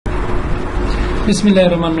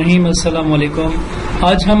बिस्मिल्लाहिर्रहमानिर्रहीम, अस्सलाम वालेकुम।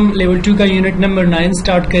 आज हम लेवल 2 का यूनिट नंबर 9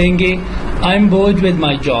 स्टार्ट करेंगे। I am board with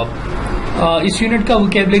my job. इस यूनिट का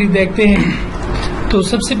वोकैबुलरी देखते हैं। तो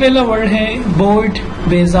सबसे पहला वर्ड है बोर्ड।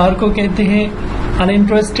 बेजार को कहते हैं।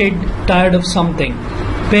 Uninterested, tired of something.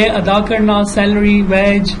 पे अदा करना, सैलरी,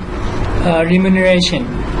 वेज, रिम्यूनरेशन।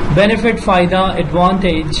 बेनिफिट, फायदा,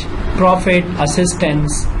 advantage, profit,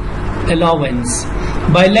 assistance, allowance.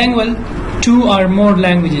 Bilingual, 2 or more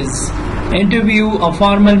languages. Interview, a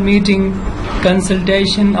formal meeting,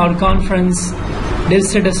 consultation or conference.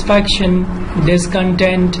 Dissatisfaction,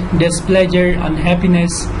 discontent, displeasure,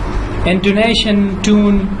 unhappiness. Intonation,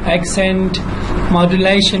 tone, accent,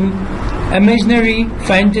 modulation. Imaginary,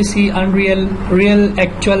 fantasy, unreal, real,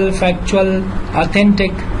 actual, factual,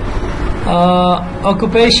 authentic.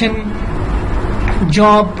 Occupation,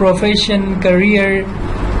 job, profession, career,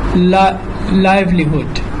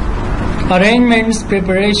 livelihood. Arrangements,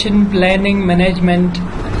 preparation, planning, management.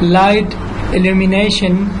 Light,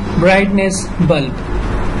 illumination, brightness, bulb.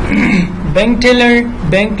 Bank teller,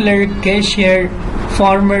 bank clerk, cashier,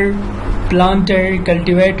 farmer, planter,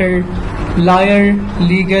 cultivator. Lawyer,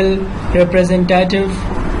 legal, representative,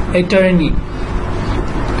 attorney.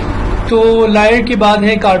 तो lawyer के बाद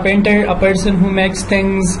है carpenter, a person who makes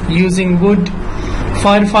things using wood.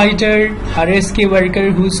 Firefighter, a rescue worker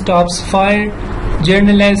who stops fire.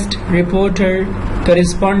 Journalist, reporter,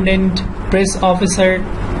 correspondent, press officer.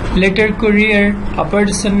 Letter courier, a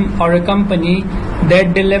person or a company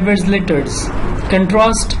that delivers letters.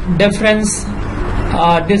 Contrast, difference,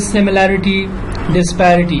 dissimilarity,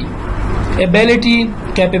 disparity. Ability,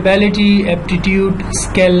 capability, aptitude,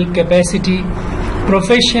 skill, capacity.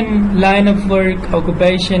 Profession, line of work,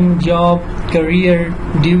 occupation, job, career,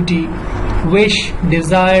 duty. Wish,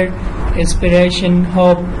 desire, aspiration,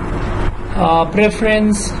 hope.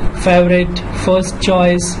 Preference, favorite, first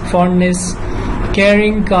choice, fondness.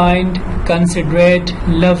 Caring, kind, considerate,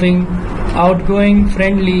 loving. Outgoing,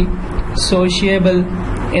 friendly, sociable.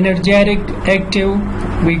 Energetic, active,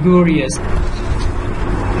 vigorous.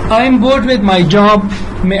 I am bored with my job.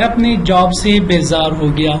 मैं अपनी job से बेजार हो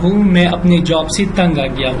गया हूँ। मैं अपनी job से तंग आ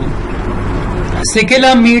गया हूँ।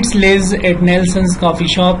 सिकेला meets Liz eight नेल्सन्स coffee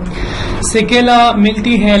shop. सिकेला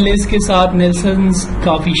मिलती है लिज के साथ नेल्सन्स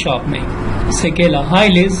कॉफी शॉप में। सिकेला, हाय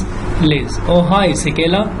Liz. Liz, O hi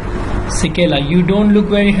सिकेला। सिकेला, you don't look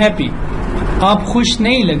very happy. आप खुश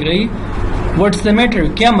नहीं लग रही। व्हाट्स द मैटर,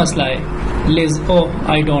 क्या मसला है। Liz, O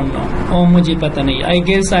I don't know. ओ मुझे पता नहीं। I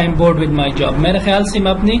guess I am board with my job. मेरे ख्याल से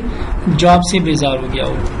मैं अपनी जॉब से बेजार हो गया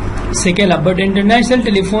हूँ। सिकेला, but international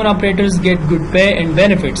telephone operators get good पे एंड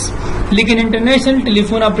बेनिफिट्स। लेकिन इंटरनेशनल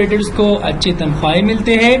टेलीफोन ऑपरेटर्स को अच्छी तनख्वाहें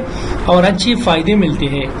मिलते हैं और अच्छे फायदे मिलते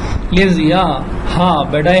हैं। लिज, या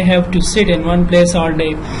हाँ, but I have to sit in one place all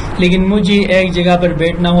day. लेकिन मुझे एक जगह पर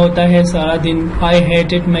बैठना होता है सारा दिन। आई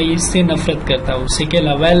हेट इट, मैं इससे नफरत करता हूँ।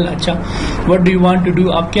 सिकेला, वेल, अच्छा, what do you want to do,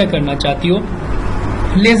 आप क्या करना चाहती हो।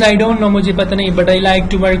 लिज, आई डोंट नो, मुझे पता नहीं, but I like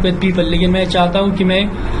to work with people. लेकिन मैं चाहता हूँ कि मैं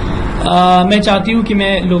चाहती हूँ कि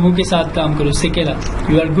मैं लोगों के साथ काम करूँ। सिकेला,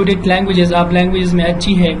 you are good at languages, आप लैंग्वेजेस में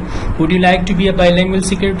अच्छी है। Would you like to be a bilingual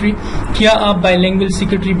secretary, क्या आप बाइलिंगुअल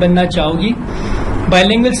सेक्रेटरी बनना चाहोगी।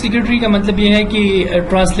 बाइलिंगुअल सेक्रेटरी का मतलब यह है कि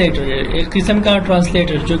ट्रांसलेटर, एक किस्म का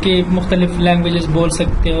ट्रांसलेटर जो कि मुख्तलिफ लैंग्वेजेस बोल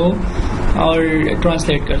सकते हो और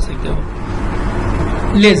ट्रांसलेट कर सकते हो।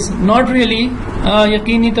 लिज, नॉट रियली,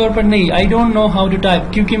 यकीनी तौर पर नहीं। I don't know how to type,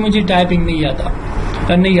 क्योंकि मुझे टाइपिंग नहीं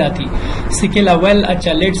आती। सिकेला, वेल,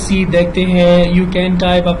 अच्छा, लेट्स सी, देखते हैं। यू कैन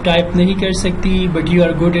टाइप, आप टाइप नहीं कर सकती, but you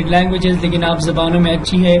are good at languages, लेकिन आप जबानों में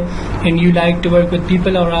अच्छी है। And you like to work with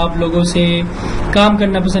people, और आप लोगों से काम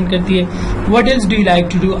करना पसंद करती है। What else do you like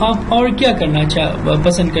to do, आप और क्या करना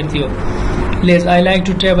पसंद करती हो। Liz, I like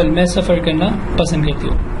to travel, मैं सफर करना पसंद करती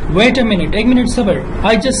हूँ। वेट अ मिनट, एक मिनट सबर।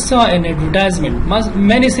 I just saw an advertisement,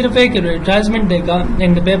 मैंने सिर्फ एक एडवर्टाइजमेंट देखा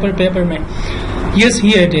इन द पेपर में। यस,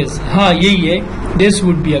 हियर इट इज, हाँ यही है। This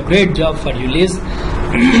would be a great job for you Liz.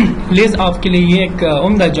 Liz, आपके लिए ये एक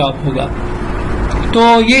उम्दा जॉब होगा। तो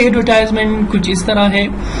ये एडवर्टाइजमेंट कुछ इस तरह है।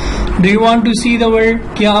 Do you want to see the world,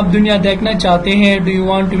 क्या आप दुनिया देखना चाहते हैं। Do you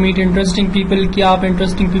want to meet interesting people, क्या आप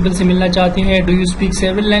इंटरेस्टिंग पीपल से मिलना चाहते हैं। Do you speak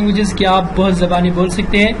several languages, क्या आप बहुत ज़बानें बोल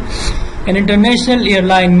सकते हैं। An international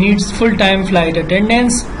airline needs full-time flight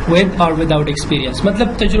attendance with or without experience.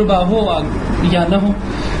 मतलब तजुर्बा हो या ना हो,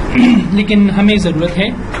 लेकिन हमें ज़रूरत है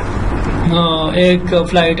एक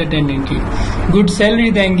फ्लाइट अटेंडेंट की। गुड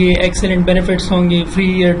सैलरी देंगे, एक्सेलेंट बेनिफिट्स होंगे,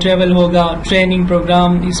 फ्री एयर ट्रेवल होगा, ट्रेनिंग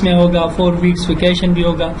प्रोग्राम इसमें होगा, 4 weeks वेकेशन भी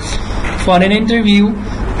होगा। For an interview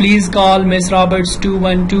please call miss Roberts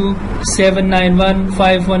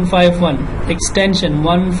 212-791-5151 extension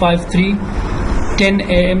 153 10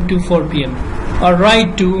 AM to 4 PM। or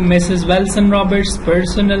write to Mrs. Wilson Roberts,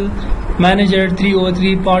 personal manager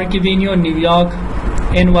 303 Park Avenue, New York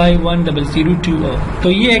NY10020. तो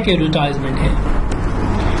ये एक advertisement है.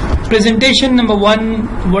 Presentation number 1.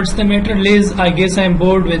 What's the matter, Liz? I guess I'm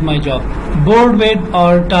bored with my job. Bored with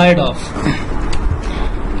or tired of.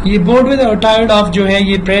 ये bored with or tired of जो है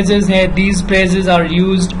ये phrases है. These phrases are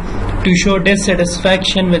used to show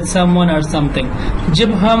dissatisfaction with someone or something.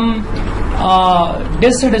 जब हम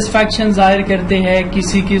dissatisfaction जाहिर करते हैं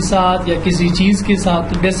किसी के साथ या किसी चीज़ के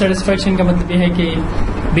साथ, dissatisfaction का मतलब ये है कि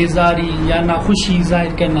बेजारी या नाखुशी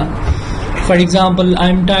जाहिर करना. For example, I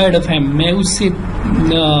am tired of him, मैं उससे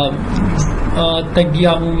तक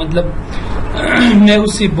गया हूँ, मतलब मैं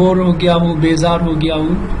उससे बोर हो गया हूँ, बेजार हो गया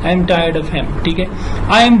हूँ. I am tired of him. ठीक है.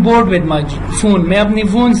 I am board with my phone, मैं अपने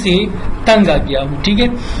फोन से तंग आ गया हूँ. ठीक है.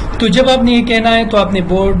 तो जब आपने ये कहना है तो आपने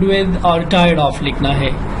बोर्ड विद और टायर्ड ऑफ लिखना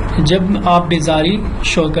है जब आप बेजारी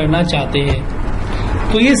शो करना चाहते हैं.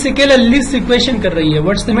 तो ये सिकेला लिज से क्वेश्चन कर रही है,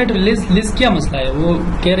 व्हाट्स द मैटर लिज क्या मसला है. वो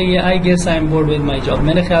कह रही है I guess I am board with my job,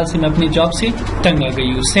 मेरे ख्याल से मैं अपनी जॉब से तंग आ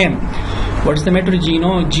गई हूँ. Same, what's the matter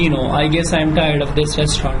Gino, I guess I am tired of this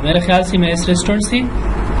restaurant, मेरे ख्याल से मैं इस रेस्टोरेंट से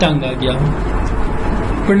तंग आ गया हूँ.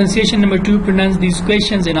 Pronunciation number 2. Pronounce these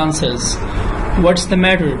questions in answers. What's the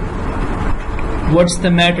matter, what's the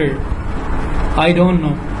matter, I don't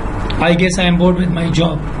know, I guess I am board with my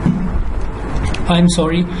job, I am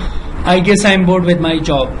sorry, I guess I'm bored with my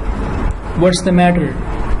job. What's the matter?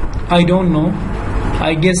 I don't know. I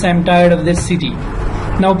guess I'm tired of this city.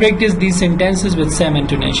 Now practice these sentences with same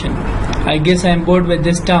intonation. I guess I'm bored with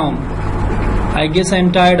this town. I guess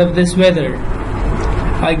I'm tired of this weather.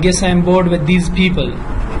 I guess I'm bored with these people.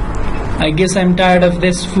 I guess I'm tired of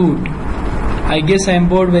this food. I guess I'm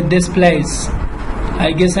bored with this place.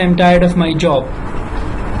 I guess I'm tired of my job.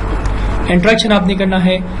 Interaction आपने करना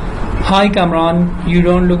है. Hi Kamran, you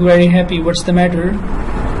don't look very happy. What's the matter?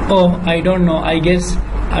 Oh, I don't know. I guess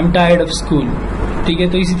I'm tired of school. ठीक है.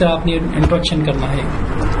 तो इसी तरह आपने introduction करना है.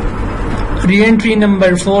 Re-entry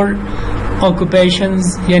number 4.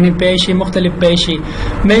 ऑक्यूपेशंस यानी पेशे, मुख्तलिफ पेशे.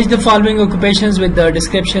 Match the following occupations with the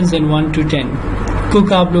descriptions in 1 to 10.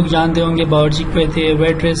 Cook आप लोग जानते होंगे, बावर्ची पे थे.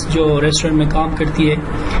 वेट्रेस जो रेस्टोरेंट में काम करती है.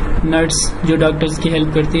 नर्स जो डॉक्टर्स की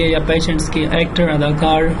हेल्प करती है या पेशेंट्स की. एक्टर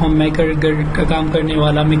अदाकार. होम मेकर घर का काम करने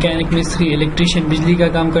वाला. मैकेनिक मिस्त्री. इलेक्ट्रिशियन बिजली का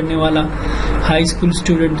काम करने वाला. हाई स्कूल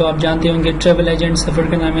स्टूडेंट तो आप जानते होंगे. ट्रेवल एजेंट सफ़र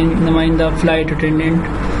का नुमाइंदा. Flight attendant.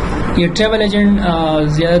 ये ट्रेवल एजेंट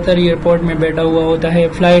ज़्यादातर एयरपोर्ट में बैठा हुआ होता है.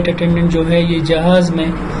 फ्लाइट अटेंडेंट जो है ये जहाज़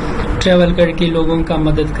में ट्रेवल करके लोगों का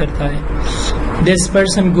मदद करता है. This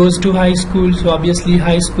person goes to high school, so obviously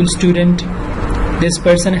high school student. This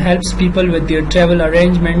person helps people with their travel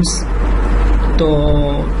arrangements. तो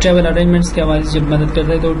travel arrangements के हवाले से जब मदद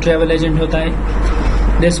करता है तो travel agent होता है.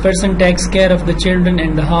 This person takes care of the children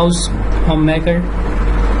in the house, homemaker.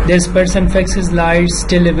 This person fixes lights,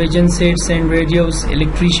 television sets and radios,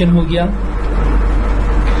 electrician हो गया.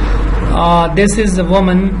 This is a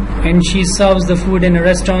woman and she serves the food in a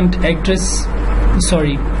restaurant,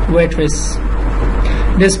 waitress.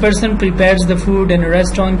 This person prepares the food in a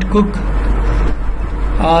restaurant, cook.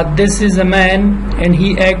 This is a man and he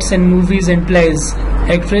acts in movies and plays,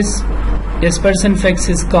 actress. This person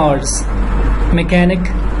fixes cars,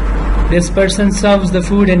 mechanic. This person serves the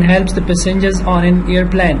food and helps the passengers on an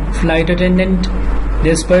airplane, flight attendant.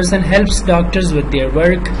 This person helps doctors with their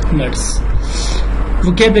work, nurse.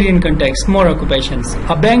 Vocabulary and context. More occupations.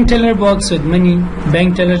 A bank teller works with money.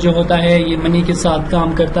 Bank teller जो होता है ये money के साथ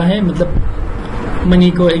काम करता है, मतलब मनी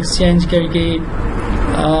को एक्सचेंज करके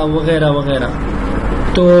वगैरह वगैरह.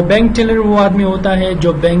 तो बैंक टेलर वो आदमी होता है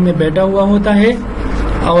जो बैंक में बैठा हुआ होता है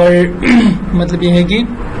और मतलब ये है कि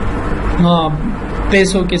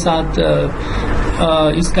पैसों के साथ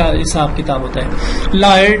इसका हिसाब किताब होता है.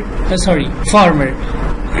 Farmer.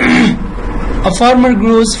 A farmer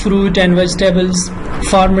grows fruit and vegetables.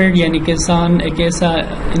 Farmer यानी किसान एक ऐसा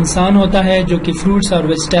इंसान होता है जो कि फ्रूट्स और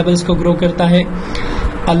वेजिटेबल्स को ग्रो करता है.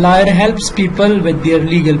 A lawyer helps people with their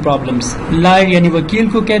legal problems. Lawyer यानी वकील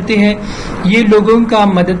को कहते हैं, ये लोगों का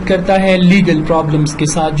मदद करता है लीगल प्रॉब्लम्स के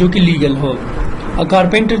साथ जो कि लीगल हो. A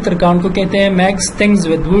carpenter तरकान को कहते हैं. Makes things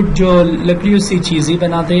with wood जो लकड़ियों से चीजें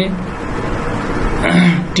बनाते हैं.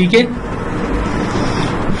 ठीक है.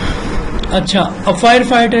 अच्छा. A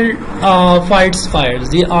firefighter fights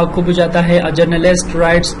fires. ये आग को बुझाता है. A journalist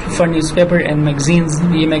writes for newspaper and magazines.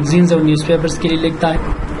 ये magazines और newspapers के लिए लिखता है.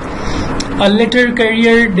 A letter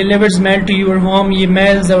carrier delivers mail to your home. ये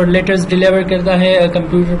mails और letters deliver करता है. A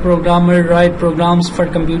computer programmer write programs for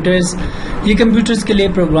computers. ये computers के लिए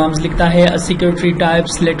programs लिखता है. A secretary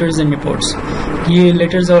types letters and reports. ये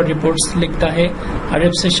letters और reports लिखता है.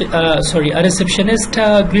 A receptionist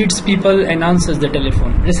greets people and answers the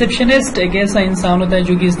telephone. Receptionist एक ऐसा इंसान होता है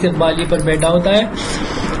जो कि इस्तकबाली पर बैठा होता है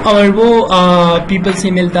और वो people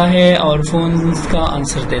से मिलता है और phones का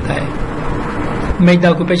आंसर देता है. Make the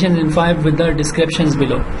occupations in 5 with the descriptions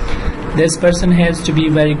below. This person has to be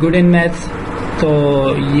very good in math. तो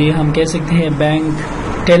ये हम कह सकते हैं बैंक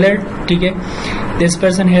टेलर. ठीक है. This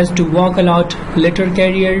person has to walk a lot. Letter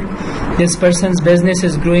carrier. This person's business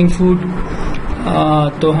is growing food.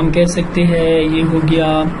 तो हम कह सकते हैं ये हो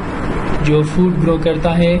गया जो फूड ग्रो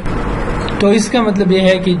करता है. तो इसका मतलब ये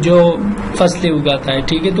है कि जो फसलें उगाता है.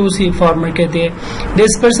 ठीक है. तो उसी फार्मर कहते हैं.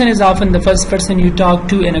 This person is often the first person you talk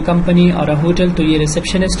to in a company और अ होटल. तो ये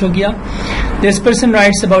रिसेप्शनिस्ट हो गया. This person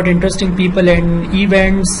writes about interesting people and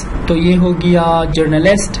events. तो ये हो गया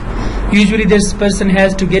journalist. Usually this person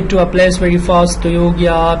has to get to a place very fast. तो ये हो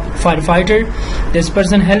गया fire fighter. This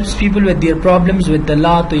person helps people with their problems with the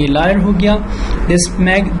law. तो ये लॉयर हो गया.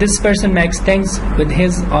 This person makes things with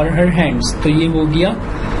his और her hands. तो ये हो गया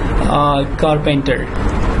carpenter.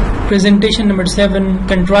 Presentation number 7,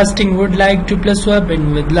 contrasting would like to plus verb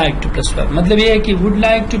and with like to plus verb. मतलब ये है कि would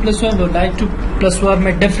like to plus verb और like to plus verb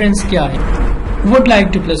में difference क्या है. Would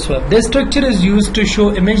like to plus verb. This structure is used to show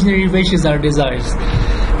imaginary wishes or desires.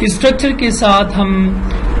 इस structure के साथ हम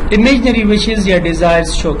imaginary wishes या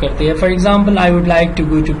desires show करते हैं. For example, I would like to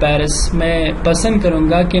go to Paris. मैं पसंद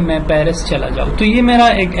करूँगा कि मैं पेरिस चला जाऊँ. तो ये मेरा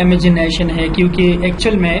एक imagination है क्योंकि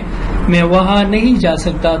actual में मैं वहाँ नहीं जा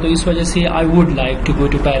सकता. तो इस वजह से I would like to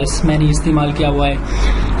go to Paris मैंने इस्तेमाल किया हुआ है.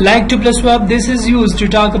 Like to plus verb. This is used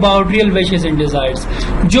to talk about real wishes and desires.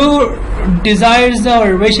 जो desires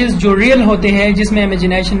और wishes जो real होते हैं जिसमें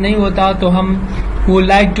imagination नहीं होता तो हम वो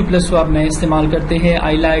like to plus verb में इस्तेमाल करते हैं.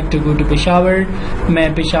 I like to go to Peshawar.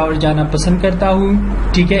 मैं पेशावर जाना पसंद करता हूँ.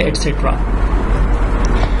 ठीक है, etc.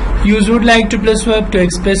 Use would like to plus verb to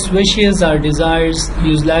express wishes or desires.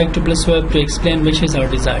 Use like to plus verb to explain wishes or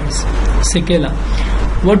desires. सिकेला.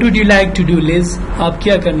 What would you like to do, Liz? आप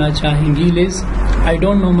क्या करना चाहेंगी, Liz? I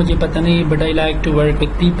don't know, मुझे पता नहीं, but I like to work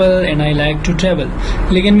with people and I like to travel.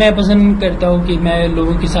 लेकिन मैं पसंद करता हूँ कि मैं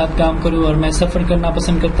लोगों के साथ काम करूँ और मैं सफ़र करना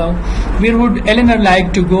पसंद करता हूँ. Where would Eleanor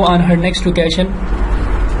like to go on her next vacation?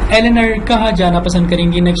 Eleanor कहाँ जाना पसंद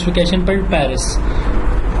करेंगी next vacation पर? Paris.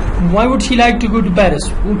 Why would she like to go to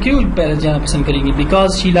Paris? वो क्यों पेरिस जाना पसंद करेंगी?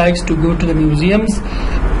 Because she likes to go to the museums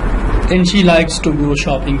and she likes to go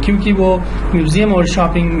shopping. क्योंकि वो म्यूजियम और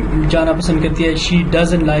शॉपिंग जाना पसंद करती है. She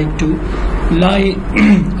doesn't like to lie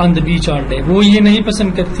on the beach all day. वो ये नहीं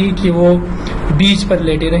पसंद करती कि वो बीच पर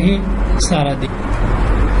लेटे रहे सारा दिन.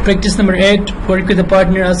 Practice number 8. Work with a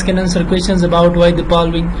partner. Ask and answer questions about why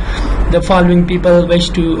the following people wish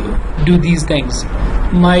to do these things.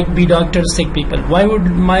 Mike be doctor, sick people. Why would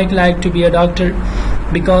Mike like to be a doctor?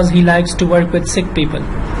 Because he likes to work with sick people.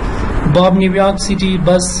 Bob New York City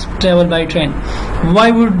bus travel by train. Why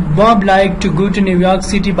would Bob like to go to New York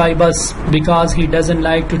City by bus? Because he doesn't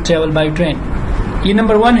like to travel by train. ये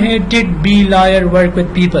number 1 है. Did be lawyer work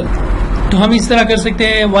with people? तो हम इस तरह कर सकते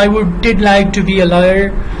हैं. Why would Did like to be a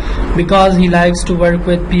lawyer? Because he likes to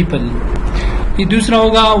work with people. ये दूसरा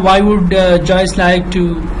होगा. Why would Joyce like to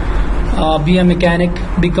be a mechanic?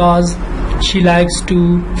 Because she likes to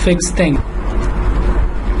fix things.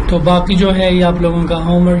 तो बाकी जो है ये आप लोगों का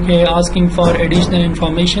होमवर्क है. Asking for additional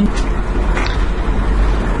information.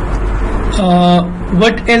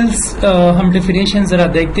 What else हम definition जरा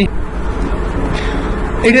देखते हैं.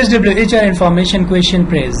 It is WHR information question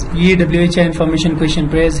phrase. ये WHR information question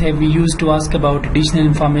phrase है we used to ask about additional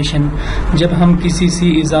information. जब हम किसी से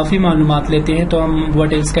इजाफी मालूमात लेते हैं तो हम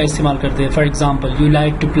what else का इस्तेमाल करते हैं. For example, you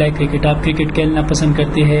like to play cricket. आप क्रिकेट खेलना पसंद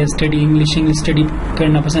करते हैं. Study English स्टडी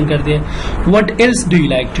करना पसंद करते हैं. What else do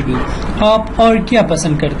you like to do? आप और क्या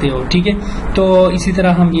पसंद करते हो. ठीक है, तो इसी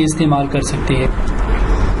तरह हम ये इस्तेमाल कर सकते हैं.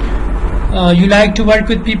 You like to work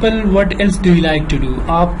with people. What else do you like to do?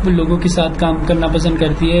 आप लोगों के साथ काम करना पसंद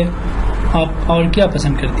करती है. आप और क्या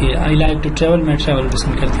पसंद करती है. I like to travel. मैं travel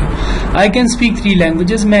पसंद करती हूँ. I can speak 3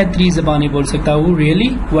 languages. मैं 3 ज़बानें बोल सकता हूँ. Really?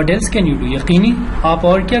 What else can you do? यकीनी. आप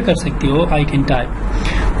और क्या कर सकती हो. I can type.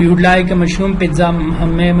 You would like a mushroom pizza.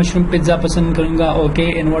 मैं मशरूम पिज्ज़ा पसंद करूँगा. Okay.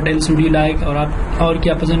 And what else would you like? और आप और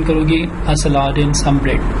क्या पसंद करोगी. A salad and some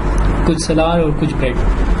bread. कुछ सलाद और कुछ bread.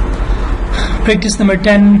 Practice number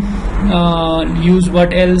 10. Use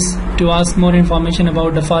what else to ask more information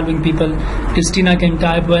about the following people. Christina can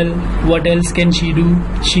type well. What else can she do?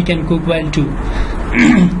 She can cook well too.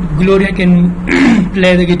 Gloria can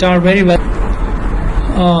play the guitar very well.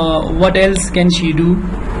 What else can she do?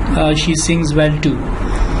 She sings well too.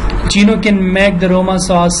 Gino can make the Roma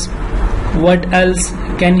sauce. What else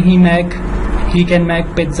can he make? He can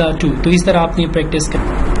make pizza too. तो इस तरह आपने practice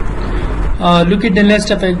कर. Look at the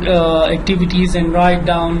list of activities and write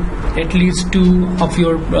down at least 2 of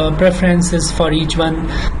your preferences for each one.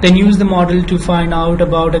 Then use the model to find out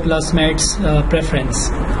about a classmate's preference.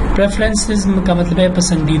 Preferences का मतलब है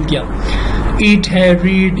पसंदीदा. Eat है,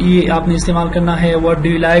 read ये आपने इस्तेमाल करना है. What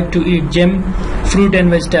do you like to eat? Gym, fruit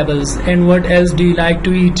and vegetables. And what else do you like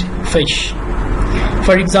to eat? Fish.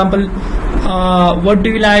 For example, what do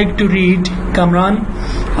you like to read? Kamran,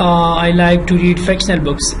 I like to read fictional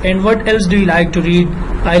books. And what else do you like to read?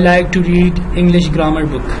 I like to read English grammar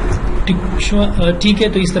book. ठीक है,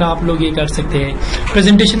 तो इस तरह आप लोग ये कर सकते हैं.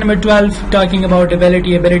 Presentation number 12, talking about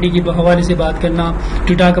ability. Ability के हवाले से बात करना.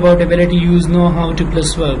 To talk about ability use know how two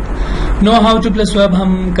plus verb. Know how two plus verb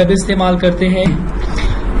हम कब इस्तेमाल करते हैं?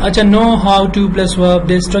 अच्छा, know how two plus verb,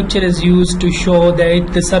 the structure is used to show that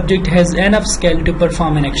the subject has enough skill to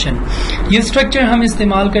perform an action. ये structure हम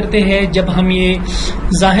इस्तेमाल करते हैं जब हम ये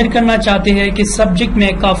जाहिर करना चाहते हैं कि सब्जेक्ट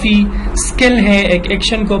में काफी स्किल है एक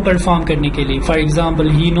एक्शन को परफॉर्म करने के लिए. For example,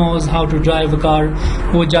 he knows how to drive a car,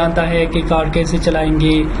 वो जानता है कि कार कैसे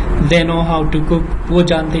चलाएंगे. They know how to cook, वो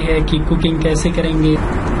जानते हैं कि कुकिंग कैसे करेंगे.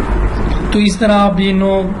 तो इस तरह आप ये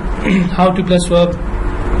know how two plus verb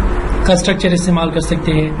का स्ट्रक्चर इस्तेमाल कर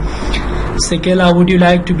सकते हैं. सिकेला, would you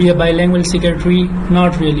like to be a bilingual secretary?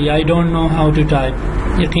 Not really, I don't know how to type.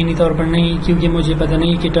 यकीनी तौर पर नहीं, क्योंकि मुझे पता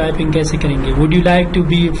नहीं कि टाइपिंग कैसे करेंगे. Would you like to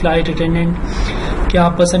be flight attendant? क्या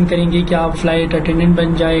आप पसंद करेंगे कि आप फ्लाइट अटेंडेंट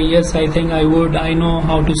बन जाए? Yes, I think I would. I know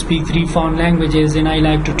how to speak 3 foreign languages and I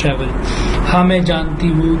like to travel. हाँ, मैं जानती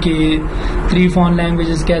हूँ कि 3 फॉरेन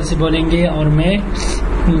लैंग्वेजेस कैसे बोलेंगे और मैं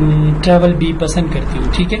ट्रेवल भी पसंद करती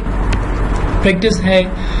हूँ. ठीक है. Practice है.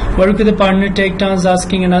 Work with a partner. Take turns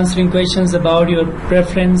asking and answering questions about your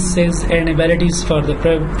preferences and abilities for the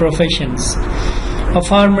professions. A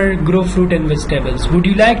farmer grow fruit and vegetables. Would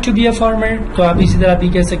you like to be a farmer? तो आप इसी तरह भी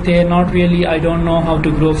कह सकते हैं. Not really. I don't know how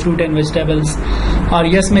to grow fruit and vegetables. और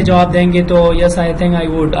yes में जवाब देंगे तो yes, I think I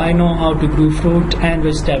would. I know how to grow fruit and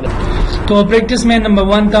vegetables. तो प्रैक्टिस में नंबर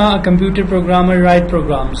 1 था computer programmer right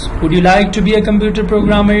programmes. Would you like to be a computer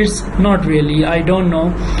programmer? Not really. I don't know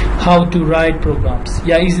how to write programs.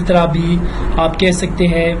 या इसी तरह भी आप कह सकते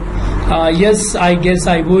हैं yes, I guess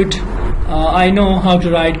I would. I know how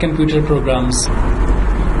to write computer programs.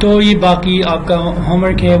 तो ये बाकी आपका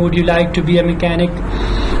होमवर्क है. Would you like to be a mechanic?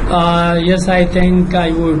 Yes, I think I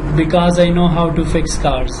would because I know how to fix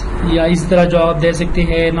cars. या इस तरह जवाब दे सकते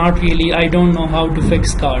हैं. Not really. I don't know how to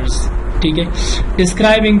fix cars. ठीक है.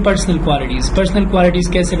 Describing personal qualities. Personal qualities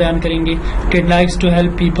कैसे बयान करेंगे? Ted likes to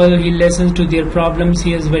help people, he listens to their problems,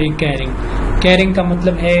 he is very caring. Caring का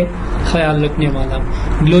मतलब है ख्याल रखने वाला.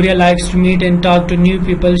 Gloria likes to meet and talk to new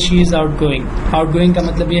people, she is outgoing. Outgoing का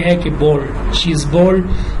मतलब यह है कि बोल्ड, शी इज बोल्ड.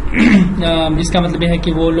 इसका मतलब यह है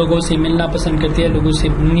कि वो लोगों से मिलना पसंद करती है,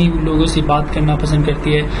 लोगों से बात करना पसंद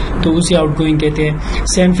करती है, तो उसे आउटगोइंग कहते हैं.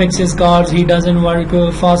 Sam fixes cars, he doesn't work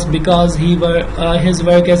fast because his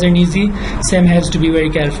work isn't easy. Sam has to be very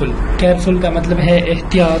careful. Careful का मतलब है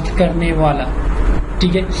एहतियात करने वाला.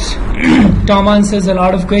 ठीक है. Tom answers a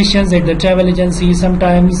lot of questions at the travel agency.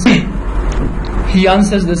 Sometimes he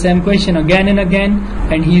answers the same question again and again,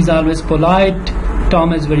 and he is always polite.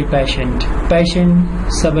 Tom is very patient. Patient,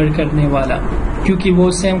 सब्र करने वाला, क्योंकि वो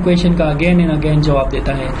सेम क्वेश्चन का again and again जवाब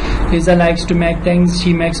देता है. Lisa likes to make things.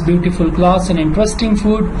 She makes beautiful clothes and interesting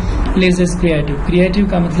food. Lisa is creative. Creative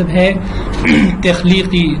का मतलब है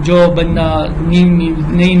तख्लीकी, जो बंदा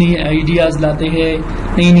नई आइडियाज लाते हैं,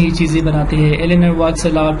 नई चीजें बनाते हैं. Eleanor works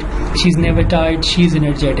a lot. She is never tired. She is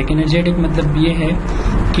energetic. Energetic मतलब ये है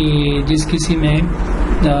कि जिस किसी में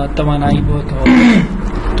तवानाई बहुत हो.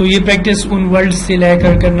 तो ये प्रैक्टिस उन वर्ड्स से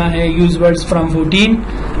लेकर करना है. Use words from 14.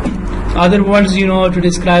 Other words you know to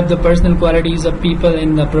describe the personal qualities of people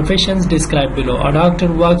in the professions described below. A doctor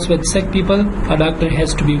works with sick people. A doctor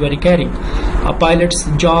has to be very caring. A pilot's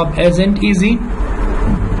job isn't easy.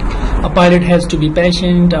 A pilot has to be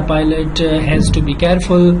patient. A pilot has to be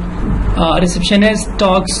careful. A receptionist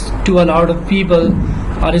talks to a lot of people.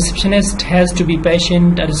 A receptionist has to be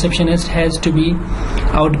patient. A receptionist has to be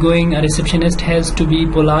outgoing. A receptionist has to be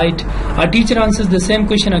polite. A teacher answers the same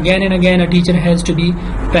question again and again. A teacher has to be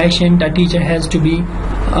patient. A teacher has to be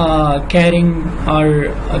caring or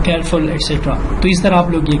careful, etc. तो इस तरह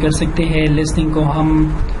आप लोग ये कर सकते हैं. Listening को हम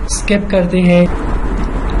स्किप करते हैं.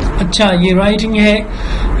 अच्छा, ये राइटिंग है.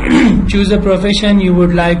 Choose a profession you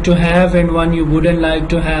would like to have and one you wouldn't like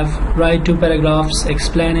to have. Write 2 paragraphs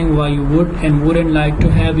explaining why you would and wouldn't like to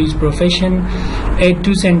have each profession. Add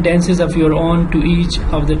 2 sentences of your own to each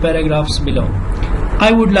of the paragraphs below.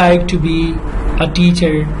 I would like to be a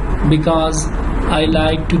teacher because I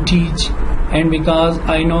like to teach and because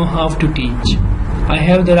I know how to teach. I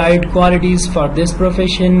have the right qualities for this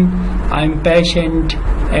profession. I'm patient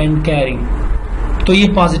and caring. तो ये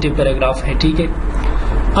positive paragraph है, ठीक है.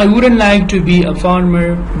 I wouldn't like to be a farmer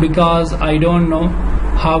because I don't know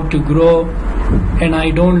how to grow and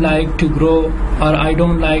I don't like to grow or I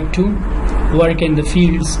don't like to work in the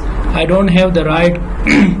fields. I don't have the right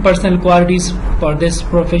personal qualities for this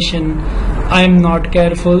profession. I am not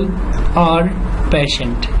careful or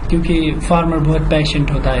patient. क्योंकि farmer बहुत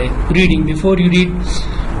patient होता है. Reading before you read,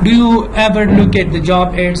 do you ever look at the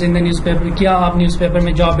job ads in the newspaper? क्या आप newspaper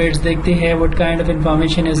में job ads देखते हैं? What kind of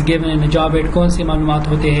information is given in job add? कौन सी मालूमात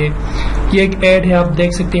होते हैं? ये एक एड है, आप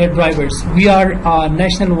देख सकते हैं. Drivers, we are a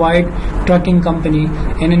national wide trucking company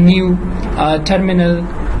in a new terminal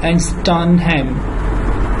and स्टॉनहैम.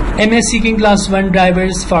 MS seeking class 1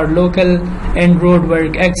 drivers for local and road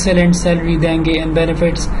work. Excellent salary देंगे and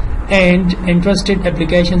benefits and interested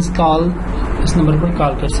applications call, इस number पर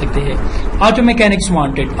call कर सकते हैं. Auto mechanics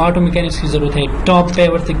wanted, auto mechanics की जरूरत है.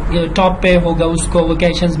 Top पे होगा उसको,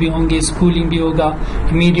 वोकेशंस भी होंगे, स्कूलिंग भी होगा,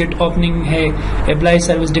 इमीडिएट ओपनिंग है. Apply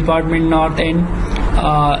service department north and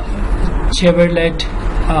Chevrolet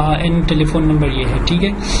in telephone number ये है, ठीक है.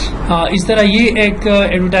 इस तरह ये एक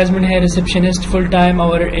एडवर्टाइजमेंट है. Receptionist full time.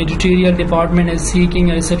 और editorial department is seeking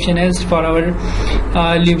receptionist for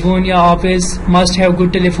our Livonia office. Must have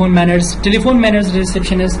good telephone manners. Telephone manners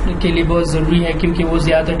receptionist के लिए बहुत जरूरी है क्योंकि वो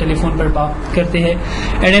ज्यादा टेलीफोन पर बात करते हैं.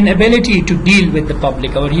 And an ability to deal with the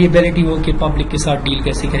public. और ये एबिलिटी हो कि पब्लिक के साथ डील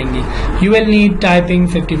कैसे करेंगे. You will need typing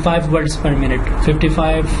 55 words पर मिनट.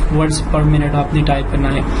 55 वर्ड्स पर मिनट आपने टाइप करना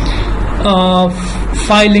है.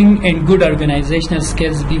 Filing and good organisational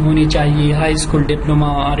skills भी होनी चाहिए. हाई स्कूल डिप्लोमा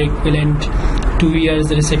और equivalent 2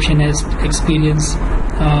 years receptionist experience,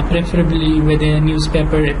 preferably with A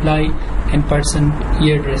newspaper apply in person.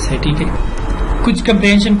 ये एड्रेस है, ठीक है. कुछ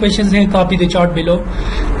कंप्रेंशन क्वेश्चंस हैं. Copy the chart below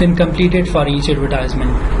then completed for each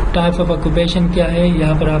advertisement. Type of occupation क्या है,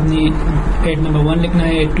 यहाँ पर आपने एड नंबर 1 लिखना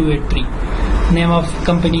है. 8 2 8 3. नेम ऑफ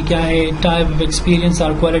कंपनी क्या है. टाइप ऑफ एक्सपीरियंस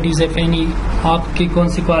और क्वालिटीज इफ एनी. आपकी कौन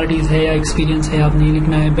सी क्वालिटीज है या एक्सपीरियंस है आपने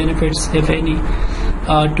लिखना है. Benefits if any.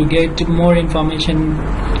 To get more information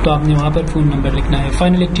तो आपने वहाँ पर फोन नंबर लिखना है.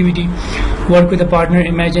 Final activity, work with a partner.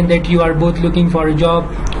 Imagine that you are both looking for a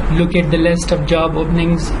job. Look at the list of job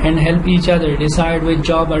openings and help each other decide which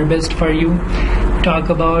job are best for you. Talk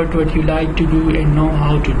about what you like to do and know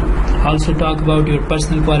how to do. Also talk about your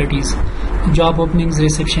personal qualities. Job openings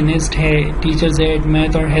receptionist है, teachers aid,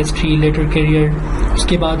 math और history, later career.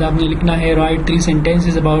 उसके बाद आपने लिखना है write 3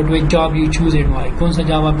 sentences about which job you choose and why. कौन सा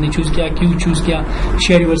job आपने चूज किया, क्यों चूज किया.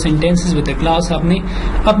 Share your sentences with the class. आपने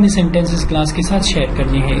अपने sentences क्लास के साथ शेयर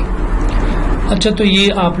करने हैं. अच्छा, तो ये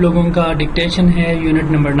आप लोगों का डिक्टेशन है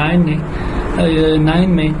यूनिट नंबर 9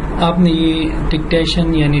 में. आपने ये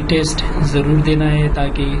डिक्टेशन यानी टेस्ट ज़रूर देना है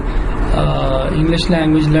ताकि इंग्लिश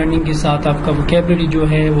लैंग्वेज लर्निंग के साथ आपका वोकेबलरी जो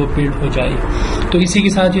है वो बिल्ड हो जाए. तो इसी के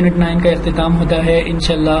साथ यूनिट 9 का इख्तिताम होता है.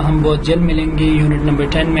 इंशाल्लाह हम बहुत जल्द मिलेंगे यूनिट नंबर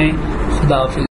 10 में. खुदा हाफिज़.